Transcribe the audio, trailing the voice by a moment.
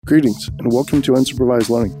Greetings, and welcome to Unsupervised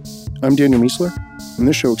Learning. I'm Daniel Miesler, and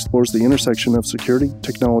this show explores the intersection of security,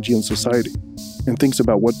 technology, and society, and thinks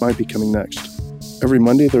about what might be coming next. Every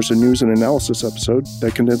Monday, there's a news and analysis episode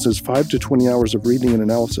that condenses 5 to 20 hours of reading and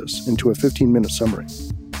analysis into a 15-minute summary,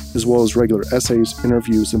 as well as regular essays,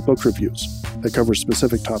 interviews, and book reviews that cover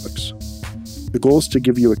specific topics. The goal is to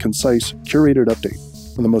give you a concise, curated update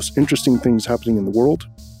on the most interesting things happening in the world,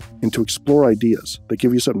 and to explore ideas that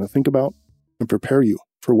give you something to think about and prepare you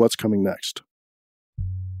for what's coming next.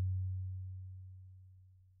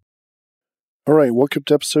 All right, welcome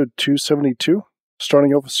to episode 272.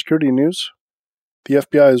 Starting off with security news. The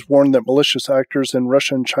FBI has warned that malicious actors in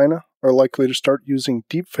Russia and China are likely to start using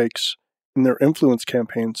deepfakes in their influence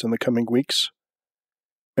campaigns in the coming weeks.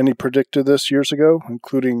 Many predicted this years ago,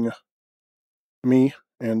 including me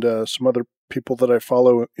and some other people that I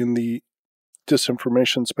follow in the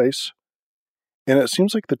disinformation space. And it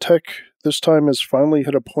seems like the tech this time has finally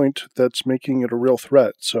hit a point that's making it a real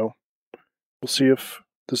threat, so we'll see if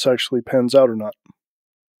this actually pans out or not.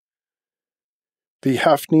 The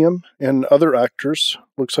Hafnium and other actors,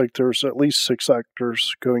 looks like there's at least 6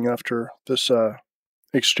 actors going after this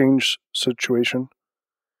exchange situation.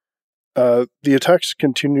 The attacks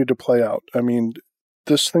continue to play out. I mean,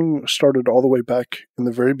 this thing started all the way back in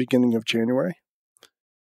the very beginning of January.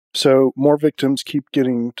 So more victims keep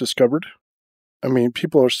getting discovered. I mean,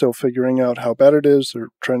 people are still figuring out how bad it is. They're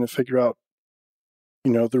trying to figure out,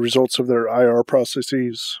 the results of their IR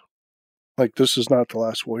processes. Like, this is not the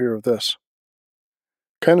last we'll hear of this.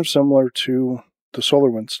 Kind of similar to the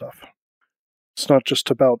SolarWinds stuff. It's not just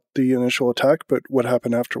about the initial attack, but what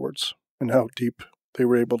happened afterwards and how deep they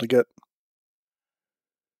were able to get.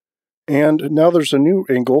 And now there's a new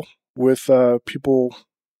angle with a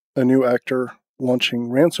new actor launching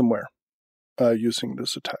ransomware using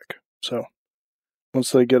this attack. So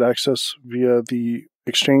once they get access via the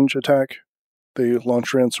exchange attack, they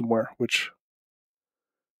launch ransomware, which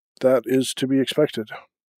that is to be expected.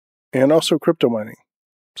 And also crypto mining.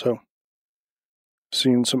 So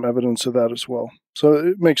seeing some evidence of that as well. So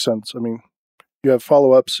it makes sense. I mean, you have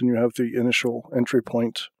follow-ups and you have the initial entry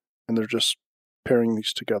point, and they're just pairing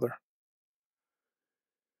these together.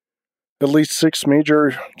 At least 6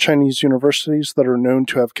 major Chinese universities that are known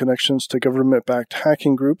to have connections to government-backed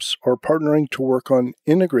hacking groups are partnering to work on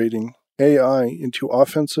integrating AI into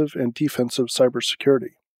offensive and defensive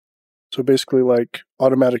cybersecurity. So basically like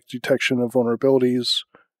automatic detection of vulnerabilities,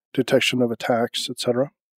 detection of attacks,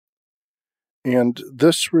 etc. And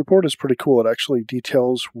this report is pretty cool. It actually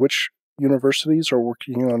details which universities are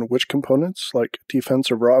working on which components, like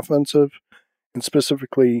defensive or offensive, and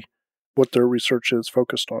specifically what their research is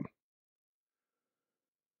focused on.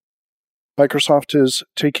 Microsoft is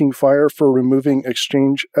taking fire for removing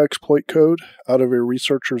Exchange exploit code out of a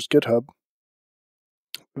researcher's GitHub.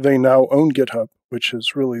 They now own GitHub, which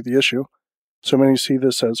is really the issue. So many see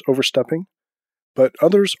this as overstepping, but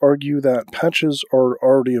others argue that patches are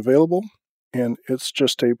already available and it's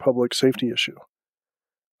just a public safety issue.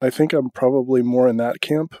 I think I'm probably more in that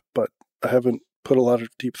camp, but I haven't put a lot of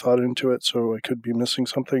deep thought into it, so I could be missing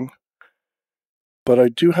something. But I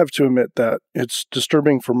do have to admit that it's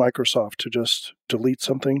disturbing for Microsoft to just delete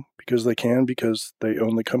something because they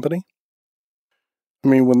own the company. I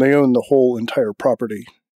mean, when they own the whole entire property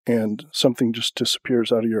and something just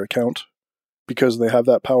disappears out of your account because they have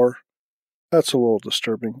that power, that's a little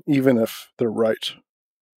disturbing, even if they're right.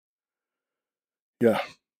 Yeah,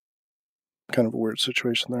 kind of a weird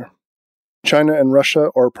situation there. China and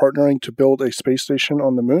Russia are partnering to build a space station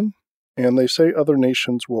on the moon, and they say other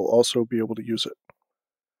nations will also be able to use it.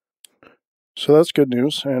 So that's good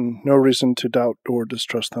news, and no reason to doubt or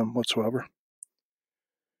distrust them whatsoever.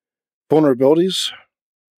 Vulnerabilities.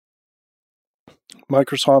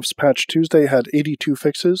 Microsoft's Patch Tuesday had 82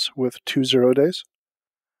 fixes with 2 0 days.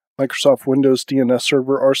 Microsoft Windows DNS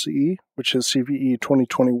Server RCE, which is CVE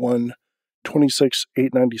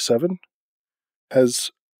 2021-26897,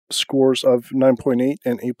 has scores of 9.8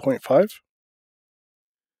 and 8.5.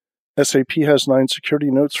 SAP has 9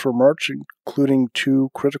 security notes for March, including 2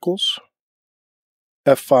 criticals.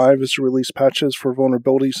 F5 has released patches for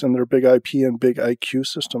vulnerabilities in their Big IP and Big IQ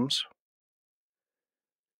systems.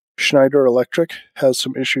 Schneider Electric has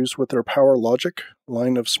some issues with their Power Logic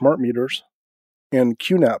line of smart meters, and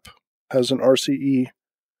QNAP has an RCE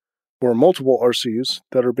or multiple RCs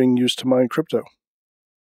that are being used to mine crypto.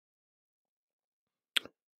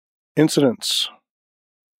 Incidents.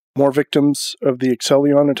 More victims of the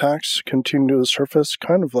Excellion attacks continue to surface,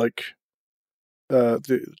 kind of like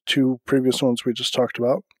the 2 previous ones we just talked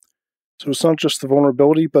about. So it's not just the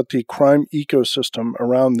vulnerability, but the crime ecosystem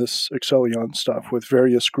around this Excellion stuff with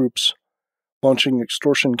various groups launching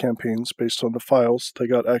extortion campaigns based on the files they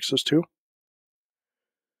got access to.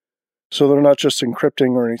 So they're not just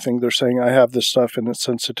encrypting or anything. They're saying, I have this stuff and it's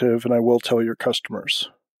sensitive and I will tell your customers.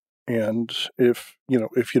 And if you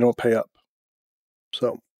don't pay up.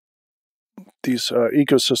 So these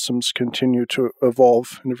ecosystems continue to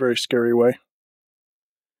evolve in a very scary way.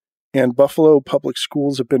 And Buffalo public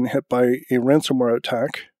schools have been hit by a ransomware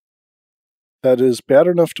attack that is bad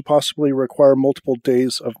enough to possibly require multiple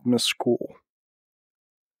days of missed school.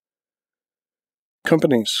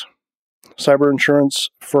 Companies. Cyber insurance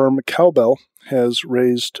firm Cowbell has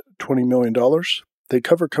raised $20 million. They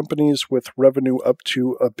cover companies with revenue up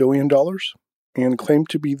to $1 billion and claim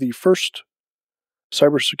to be the first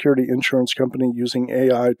cybersecurity insurance company using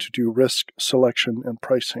AI to do risk selection and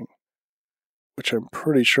pricing, which I'm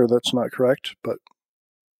pretty sure that's not correct, but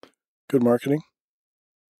good marketing.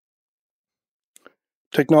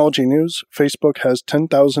 Technology news. Facebook has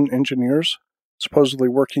 10,000 engineers supposedly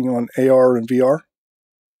working on AR and VR.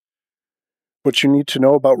 What you need to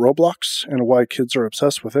know about Roblox and why kids are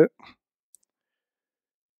obsessed with it.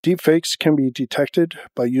 Deepfakes can be detected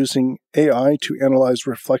by using AI to analyze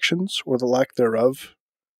reflections or the lack thereof,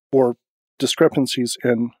 or discrepancies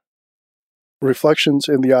in reflections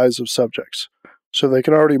in the eyes of subjects. So they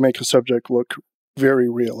can already make a subject look very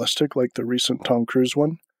realistic, like the recent Tom Cruise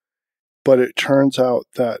one. But it turns out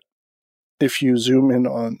that if you zoom in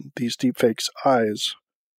on these deepfakes' eyes,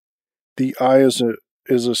 the eye is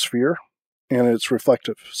a sphere, and it's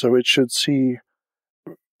reflective. So it should see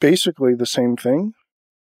basically the same thing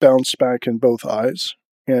bounced back in both eyes.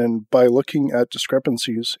 And by looking at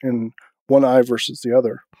discrepancies in one eye versus the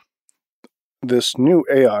other, this new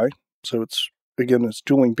AI, so it's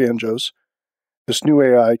dueling banjos, this new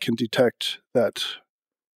AI can detect that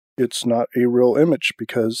it's not a real image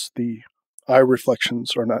because the eye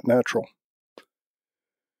reflections are not natural.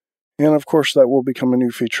 And of course, that will become a new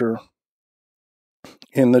feature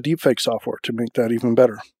in the deepfake software to make that even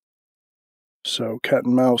better. So cat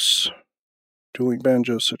and mouse, dueling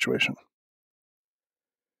banjos situation.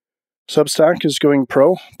 Substack is going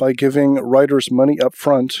pro by giving writers money up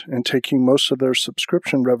front and taking most of their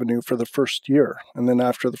subscription revenue for the first year. And then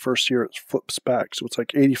after the first year, it flips back. So it's like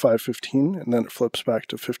 85-15, and then it flips back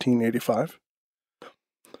to 15-85.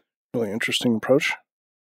 Really interesting approach.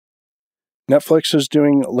 Netflix is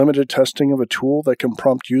doing limited testing of a tool that can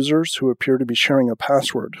prompt users who appear to be sharing a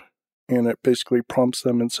password. And it basically prompts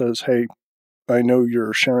them and says, hey, I know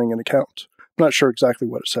you're sharing an account. I'm not sure exactly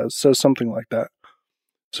what it says. It says something like that.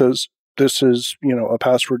 It says, this is, a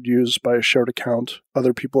password used by a shared account.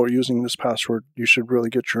 Other people are using this password. You should really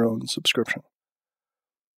get your own subscription.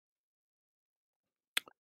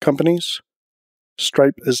 Companies.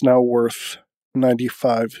 Stripe is now worth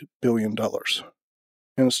 $95 billion.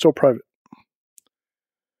 And it's still private.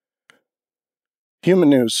 Human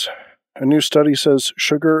news. A new study says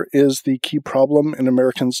sugar is the key problem in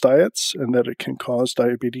Americans' diets and that it can cause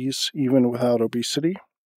diabetes even without obesity.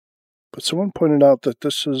 But someone pointed out that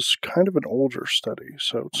this is kind of an older study,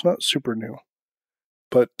 so it's not super new,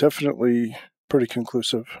 but definitely pretty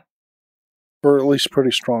conclusive, or at least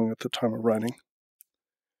pretty strong at the time of writing.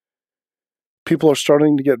 People are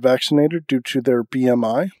starting to get vaccinated due to their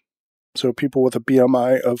BMI. So people with a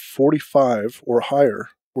BMI of 45 or higher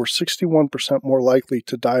were 61% more likely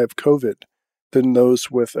to die of COVID than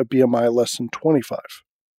those with a BMI less than 25.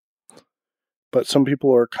 But some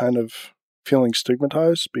people are kind of feeling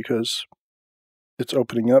stigmatized because it's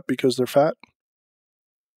opening up because they're fat,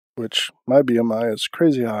 which my BMI is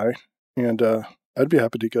crazy high, and I'd be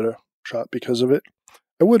happy to get a shot because of it.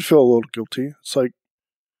 I would feel a little guilty. It's like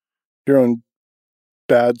your own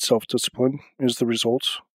bad self-discipline is the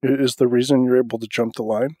result. It is the reason you're able to jump the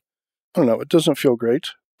line. I don't know. It doesn't feel great,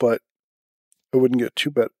 but I wouldn't get too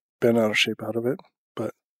bent out of shape out of it.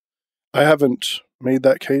 But I haven't made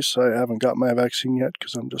that case. I haven't got my vaccine yet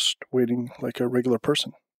because I'm just waiting like a regular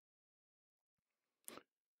person.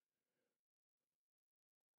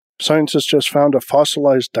 Scientists just found a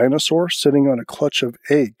fossilized dinosaur sitting on a clutch of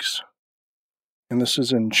eggs. And this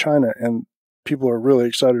is in China, and people are really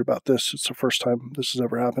excited about this. It's the first time this has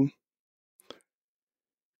ever happened.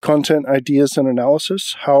 Content ideas and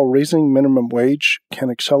analysis, how raising minimum wage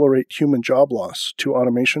can accelerate human job loss to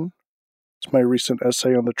automation. It's my recent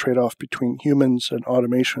essay on the trade-off between humans and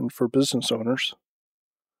automation for business owners.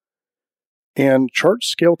 And chart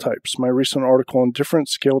scale types, my recent article on different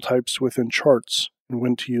scale types within charts and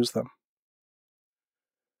when to use them.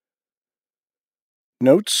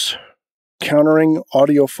 Notes, countering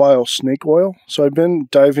audiophile snake oil. So I've been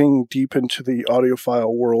diving deep into the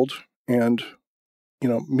audiophile world, and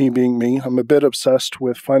me being me, I'm a bit obsessed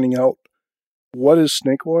with finding out what is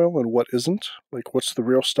snake oil and what isn't, like what's the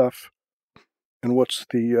real stuff and what's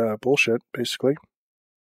the bullshit, basically.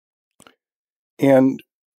 And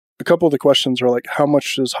a couple of the questions are like, how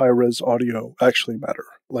much does high-res audio actually matter?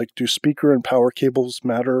 Like, do speaker and power cables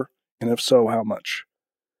matter? And if so, how much?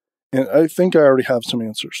 And I think I already have some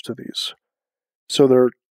answers to these. So there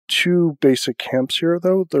are two basic camps here,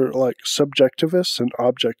 though. They're like subjectivists and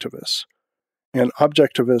objectivists. And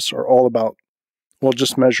objectivists are all about, well,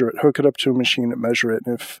 just measure it, hook it up to a machine and measure it.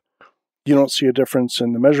 And if you don't see a difference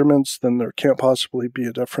in the measurements, then there can't possibly be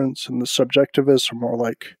a difference. And the subjectivists are more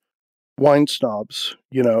like wine snobs,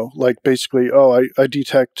 like basically, I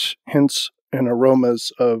detect hints and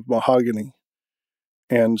aromas of mahogany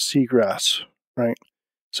and seagrass, right?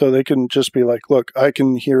 So they can just be like, look, I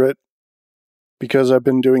can hear it because I've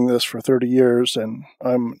been doing this for 30 years and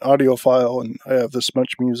I'm an audiophile and I have this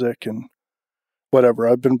much music and whatever.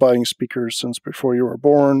 I've been buying speakers since before you were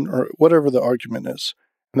born, or whatever the argument is.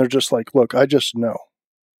 And they're just like, look, I just know.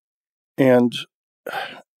 And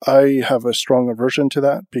I have a strong aversion to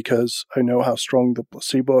that because I know how strong the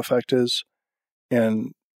placebo effect is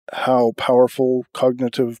and how powerful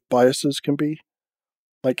cognitive biases can be.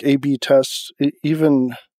 Like A/B tests,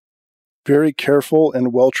 even very careful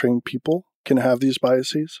and well-trained people can have these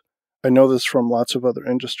biases. I know this from lots of other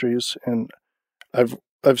industries, and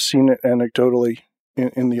I've seen it anecdotally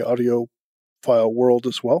in the audiophile world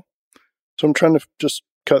as well. So I'm trying to just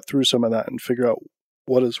cut through some of that and figure out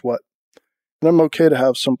what is what. And I'm okay to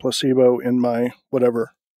have some placebo in my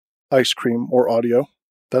whatever, ice cream or audio.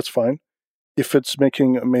 That's fine. If it's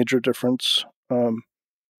making a major difference,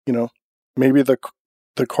 maybe the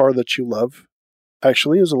car that you love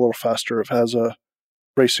actually is a little faster if it has a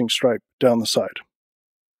racing stripe down the side.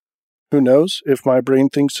 Who knows? If my brain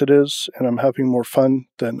thinks it is and I'm having more fun,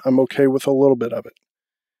 then I'm okay with a little bit of it.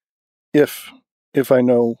 If I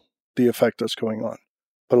know the effect that's going on.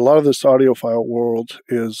 But a lot of this audiophile world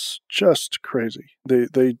is just crazy.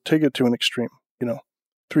 They take it to an extreme,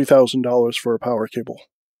 $3,000 for a power cable,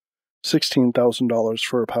 $16,000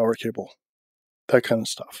 for a power cable, that kind of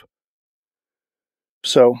stuff.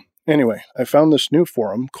 So anyway, I found this new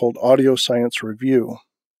forum called Audio Science Review,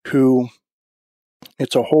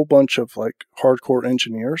 it's a whole bunch of like hardcore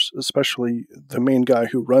engineers, especially the main guy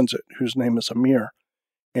who runs it, whose name is Amir.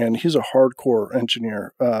 And he's a hardcore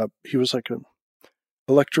engineer. He was like an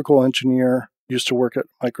electrical engineer, used to work at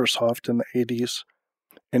Microsoft in the 80s.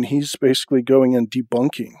 And he's basically going and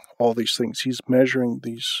debunking all these things. He's measuring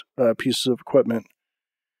these pieces of equipment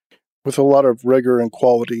with a lot of rigor and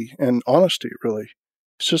quality and honesty, really.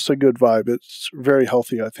 It's just a good vibe. It's very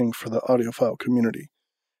healthy, I think, for the audiophile community.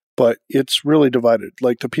 But it's really divided.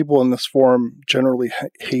 Like the people in this forum generally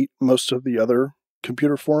hate most of the other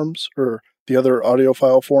computer forums or the other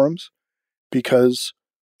audiophile forums because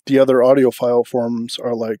the other audiophile forums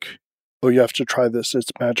are like, oh, you have to try this.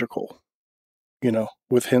 It's magical,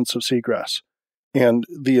 with hints of seagrass. And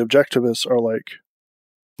the objectivists are like,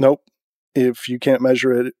 nope, if you can't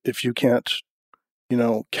measure it, if you can't,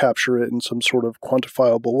 capture it in some sort of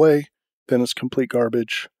quantifiable way, then it's complete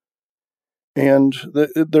garbage. And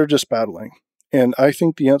they're just battling. And I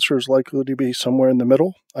think the answer is likely to be somewhere in the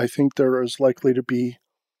middle. I think there is likely to be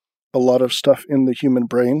a lot of stuff in the human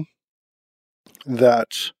brain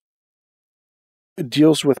that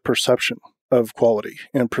deals with perception of quality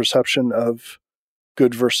and perception of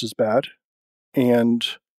good versus bad, and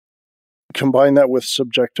combine that with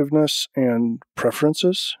subjectiveness and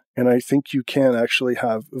preferences. And I think you can actually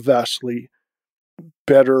have vastly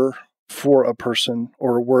better for a person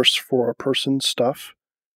or worse for a person stuff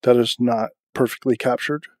that is not perfectly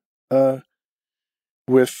captured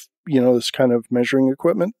with, this kind of measuring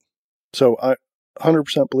equipment. So I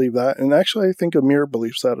 100% believe that. And actually, I think Amir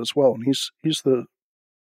believes that as well. And he's the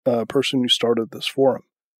person who started this forum.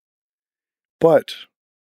 But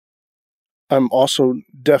I'm also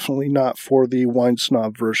definitely not for the wine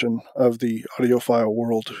snob version of the audiophile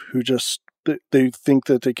world who just, they think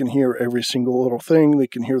that they can hear every single little thing. They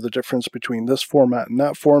can hear the difference between this format and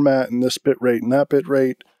that format and this bit rate and that bit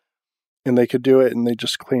rate. And they could do it, and they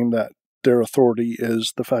just claim that their authority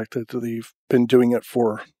is the fact that they've been doing it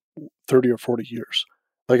for 30 or 40 years.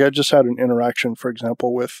 Like I just had an interaction, for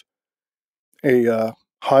example, with a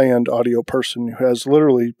high-end audio person who has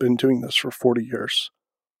literally been doing this for 40 years.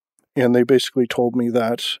 And they basically told me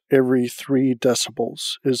that every 3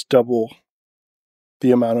 decibels is double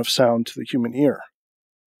the amount of sound to the human ear.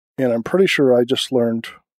 And I'm pretty sure I just learned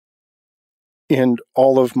in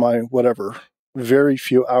all of my very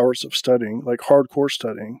few hours of studying, like hardcore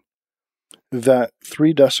studying, that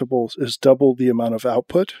 3 decibels is double the amount of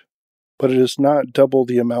output, but it is not double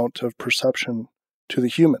the amount of perception to the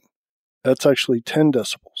human. That's actually 10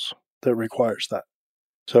 decibels that requires that.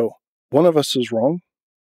 So one of us is wrong,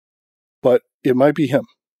 but it might be him.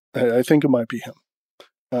 I think it might be him.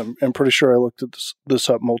 I'm pretty sure I looked at this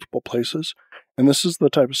up multiple places. And this is the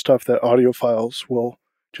type of stuff that audiophiles will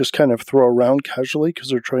just kind of throw around casually because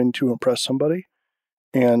they're trying to impress somebody.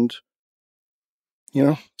 And,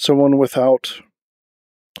 someone without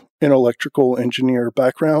an electrical engineer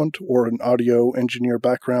background or an audio engineer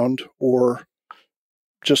background or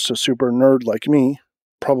just a super nerd like me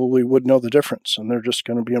probably would know the difference. And they're just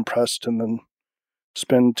going to be impressed and then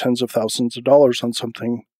spend tens of thousands of dollars on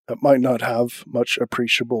something that might not have much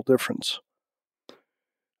appreciable difference.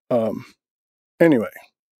 Anyway,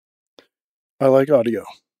 I like audio,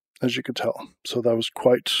 as you could tell. So that was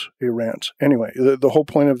quite a rant. Anyway, the whole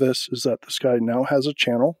point of this is that this guy now has a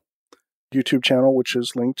channel, YouTube channel, which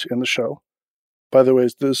is linked in the show. By the way,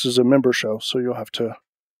 this is a member show, so you'll have to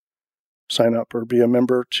sign up or be a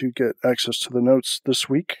member to get access to the notes this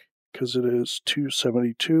week, because it is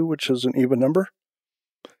 272, which is an even number.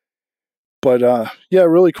 But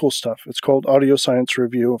really cool stuff. It's called Audio Science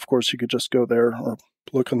Review. Of course, you could just go there or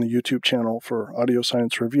look on the YouTube channel for Audio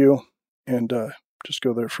Science Review and just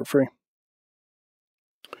go there for free.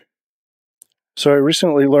 So I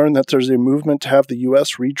recently learned that there's a movement to have the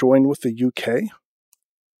US rejoin with the UK.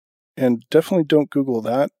 And definitely don't Google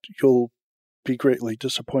that. You'll be greatly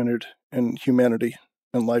disappointed in humanity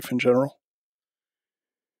and life in general.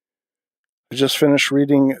 I just finished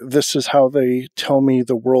reading This Is How They Tell Me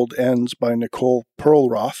the World Ends by Nicole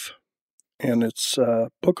Perlroth. And it's a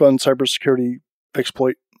book on cybersecurity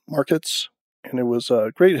exploit markets. And it was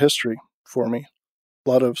a great history for me. A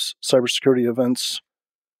lot of cybersecurity events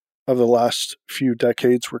of the last few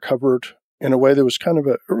decades were covered in a way that was kind of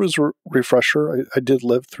a refresher. I did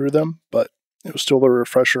live through them, but it was still a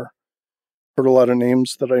refresher. Heard a lot of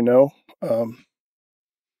names that I know.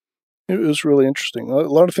 It was really interesting. A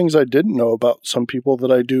lot of things I didn't know about some people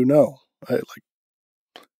that I do know. I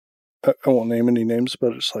won't name any names,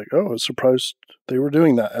 but it's like, oh, I was surprised they were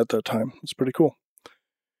doing that at that time. It's pretty cool.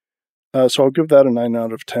 So I'll give that a 9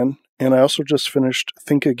 out of 10. And I also just finished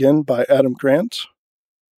Think Again by Adam Grant.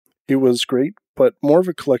 It was great, but more of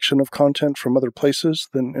a collection of content from other places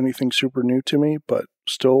than anything super new to me, but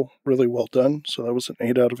still really well done. So that was an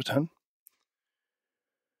 8 out of 10.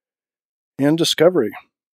 And Discovery.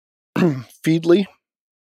 Feedly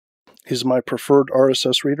is my preferred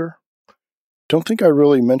RSS reader. Don't think I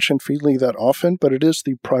really mention Feedly that often, but it is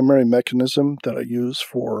the primary mechanism that I use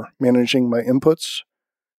for managing my inputs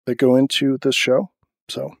that go into this show.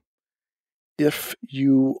 So if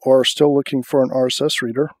you are still looking for an RSS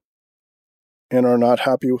reader and are not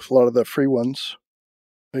happy with a lot of the free ones,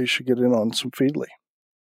 you should get in on some Feedly.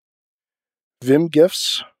 Vim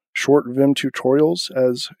GIFs, short Vim tutorials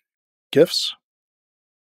as GIFs.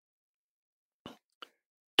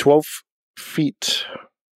 12 feet,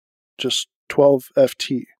 just 12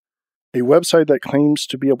 FT, a website that claims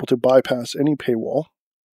to be able to bypass any paywall,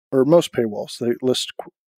 or most paywalls. They list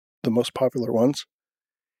the most popular ones.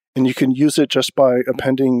 And you can use it just by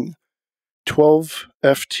appending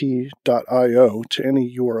 12ft.io to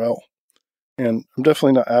any URL. And I'm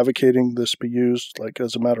definitely not advocating this be used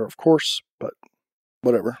as a matter of course, but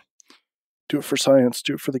whatever. Do it for science,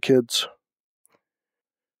 do it for the kids.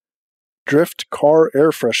 Drift car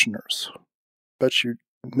air fresheners. Bet you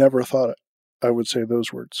never thought I would say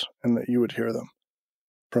those words and that you would hear them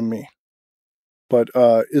from me. But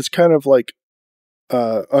it's kind of like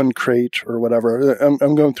Uncrate or whatever.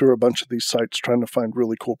 I'm going through a bunch of these sites trying to find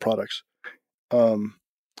really cool products. And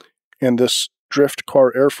this Drift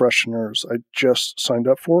car air fresheners I just signed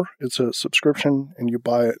up for. It's a subscription and you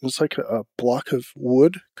buy it. It's like a block of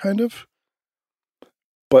wood, kind of,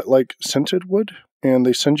 but like scented wood. And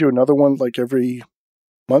they send you another one like every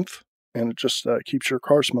month, and it just keeps your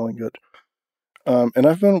car smelling good. And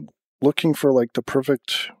I've been looking for like the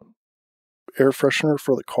perfect air freshener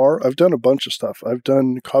for the car. I've done a bunch of stuff. I've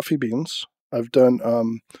done coffee beans. I've done,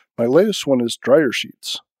 my latest one is dryer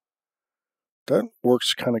sheets. That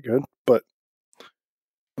works kind of good, but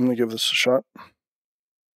I'm going to give this a shot.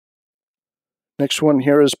 Next one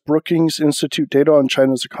here is Brookings Institute data on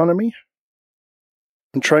China's economy.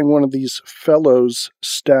 I'm trying one of these Fellows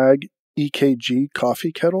Stag EKG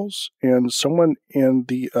coffee kettles, and someone in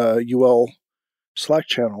the UL Slack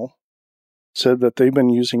channel said that they've been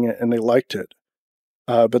using it and they liked it,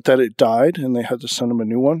 but that it died and they had to send them a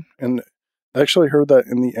new one. And I actually heard that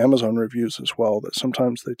in the Amazon reviews as well, that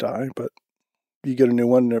sometimes they die, but you get a new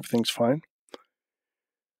one and everything's fine.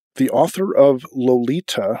 The author of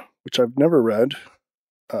Lolita, which I've never read,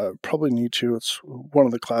 probably need to, it's one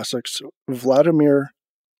of the classics, Vladimir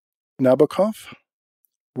Nabokov,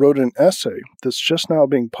 wrote an essay that's just now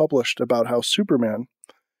being published about how Superman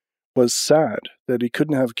was sad that he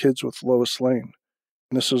couldn't have kids with Lois Lane.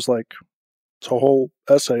 And this is like, it's a whole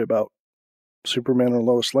essay about Superman and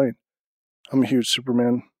Lois Lane. I'm a huge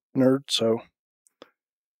Superman nerd, so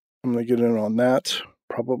I'm going to get in on that,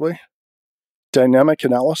 probably. Dynamic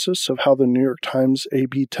analysis of how the New York Times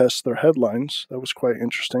A/B tests their headlines. That was quite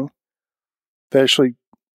interesting. They actually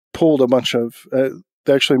pulled a bunch of,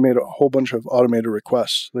 they actually made a whole bunch of automated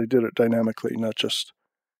requests. They did it dynamically, not just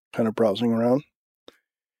kind of browsing around.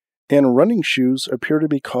 And running shoes appear to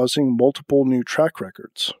be causing multiple new track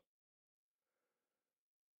records.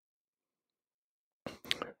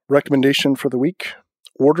 Recommendation for the week: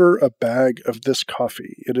 order a bag of this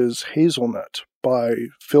coffee. It is Hazelnut by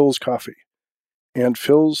Philz Coffee. And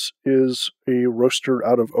Philz is a roaster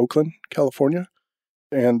out of Oakland, California.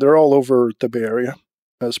 And they're all over the Bay Area,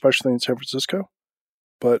 especially in San Francisco.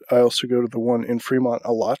 But I also go to the one in Fremont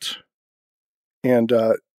a lot. And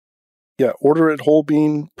order it whole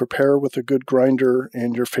bean, prepare with a good grinder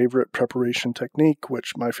and your favorite preparation technique,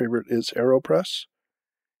 which my favorite is AeroPress.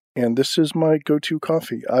 And this is my go-to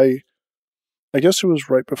coffee. I guess it was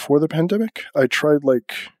right before the pandemic. I tried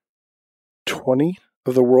like 20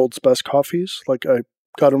 of the world's best coffees. Like I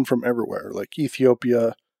got them from everywhere, like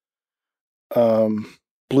Ethiopia, Blue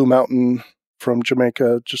Mountain from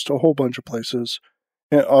Jamaica, just a whole bunch of places.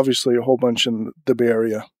 And obviously a whole bunch in the Bay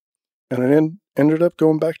Area. And I ended up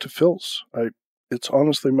going back to Philz. It's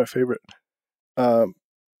honestly my favorite.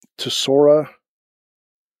 Tesora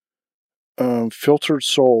Filtered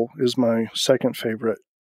Soul is my second favorite.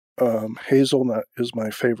 Hazelnut is my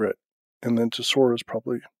favorite. And then Tesora is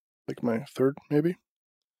probably like my third, maybe.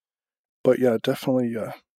 But yeah, definitely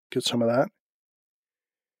get some of that.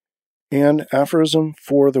 And aphorism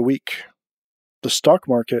for the week. The stock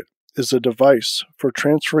market is a device for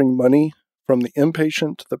transferring money from the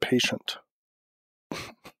impatient to the patient.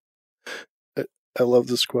 I love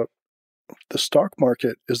this quote. The stock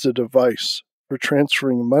market is a device for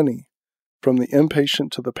transferring money from the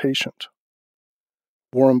impatient to the patient.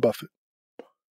 Warren Buffett.